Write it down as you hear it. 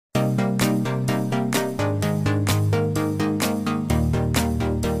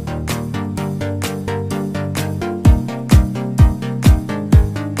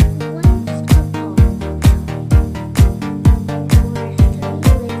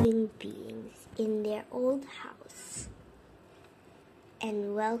their old house.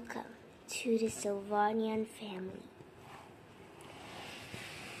 And welcome to the Sylvanian family.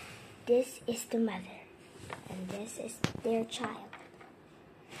 This is the mother, and this is their child.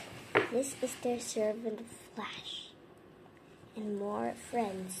 This is their servant Flash, and more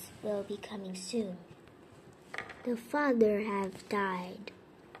friends will be coming soon. The father have died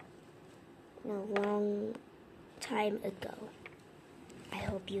a long time ago. I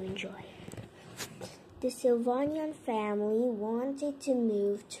hope you enjoy. The Sylvanian family wanted to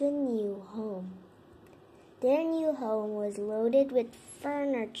move to a new home. Their new home was loaded with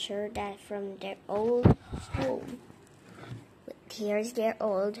furniture that from their old home. Here's their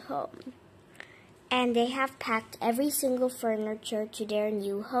old home. And they have packed every single furniture to their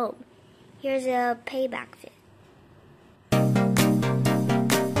new home. Here's a payback vid.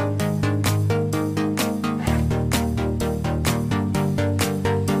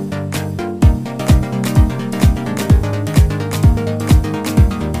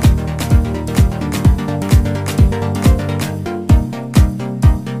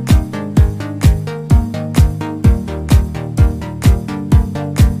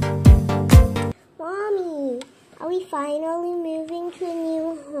 Finally moving to a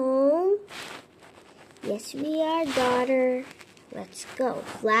new home? Yes, we are, daughter. Let's go.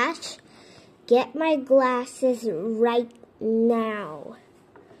 Flash, get my glasses right now.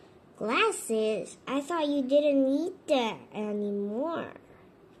 Glasses? I thought you didn't need that anymore.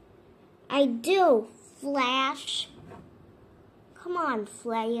 I do, Flash. Come on,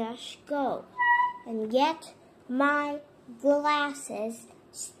 Flash, go. And get my glasses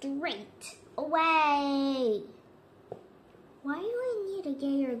straight away. Why do I need to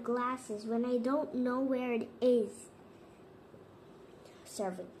get your glasses when I don't know where it is?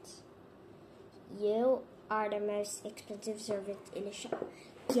 Servant, you are the most expensive servant in the shop.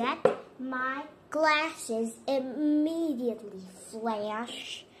 Get my glasses immediately,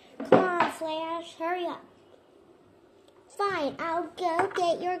 Flash. Come on, Flash, hurry up. Fine, I'll go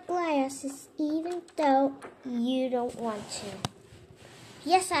get your glasses even though you don't want to.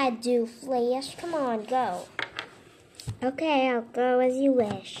 Yes, I do, Flash. Come on, go. Okay, I'll go as you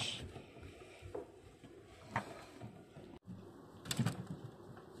wish.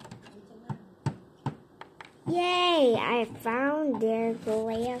 Yay! I found their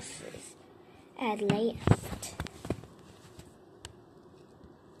glasses at last.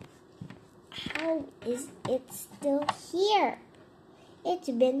 How is it still here? It's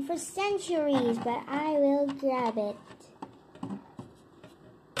been for centuries, but I will grab it.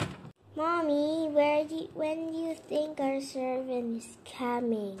 Mommy, when do you think our servant is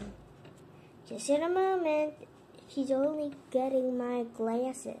coming? Just in a moment. She's only getting my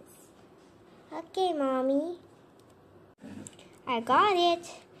glasses. Okay, Mommy. I got it.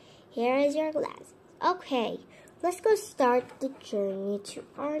 Here is your glasses. Okay, let's go start the journey to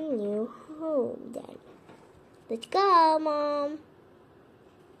our new home then. Let's go, Mom.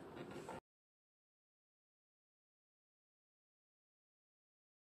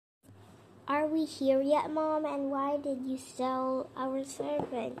 Are we here yet, Mom? And why did you sell our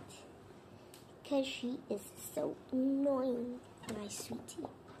servant? Because she is so annoying, my sweetie.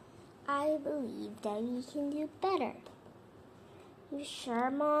 I believe that we can do better. You sure,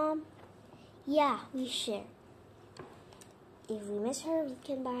 Mom? Yeah, we sure. If we miss her, we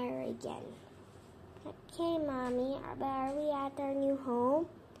can buy her again. Okay, Mommy, but are we at our new home?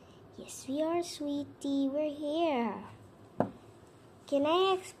 Yes, we are, sweetie. We're here. Can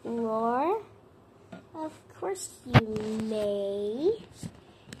I explore? Of course you may.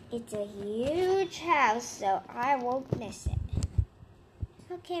 It's a huge house, so I won't miss it.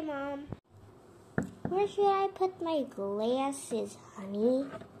 Okay, Mom. Where should I put my glasses, honey?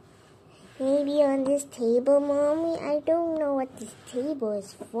 Maybe on this table, Mommy? I don't know what this table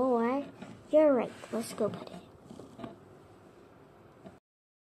is for. You're right. Let's go put it.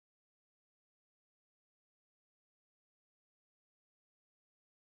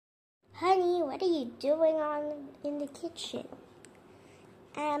 Honey, what are you doing in the kitchen?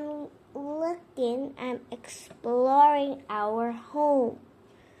 I'm exploring our home.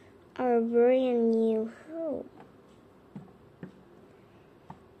 Our brand new home.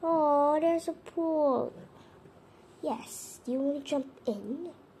 Oh, there's a pool. Yes, do you want to jump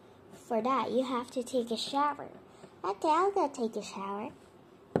in? For that, you have to take a shower. Okay, I'll go take a shower.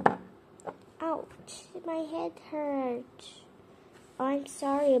 Ouch, my head hurts. Oh, I'm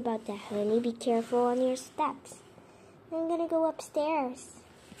sorry about that, honey. Be careful on your steps. I'm gonna go upstairs.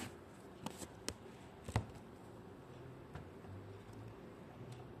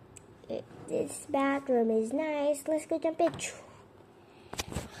 This bathroom is nice. Let's go jump in.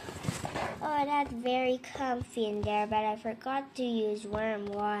 Oh, Wow, that's very comfy in there, but I forgot to use warm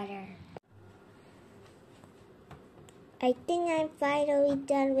water. I think I'm finally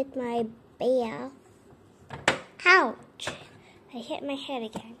done with my bath. Ouch! I hit my head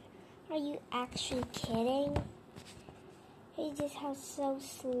again. Are you actually kidding? Hey, this house is so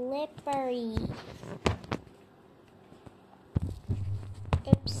slippery.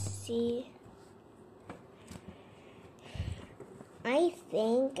 Oopsie. I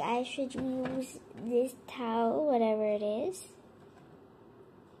think I should use this towel, whatever it is.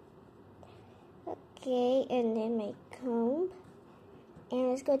 Okay, and then my comb. And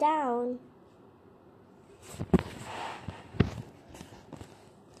let's go down.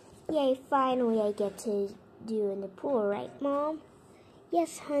 Yay, finally I get to do in the pool, right, Mom?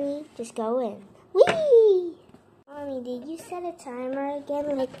 Yes, honey, just go in. Whee! Mommy, did you set a timer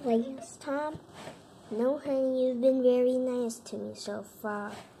again like last time? No, honey, you've been very nice to me so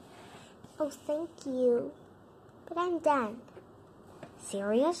far. Oh, thank you. But I'm done.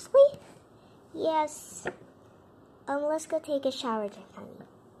 Seriously? Yes. Let's go take a shower then, honey.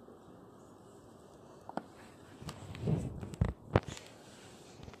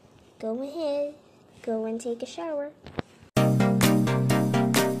 Go ahead. Go and take a shower.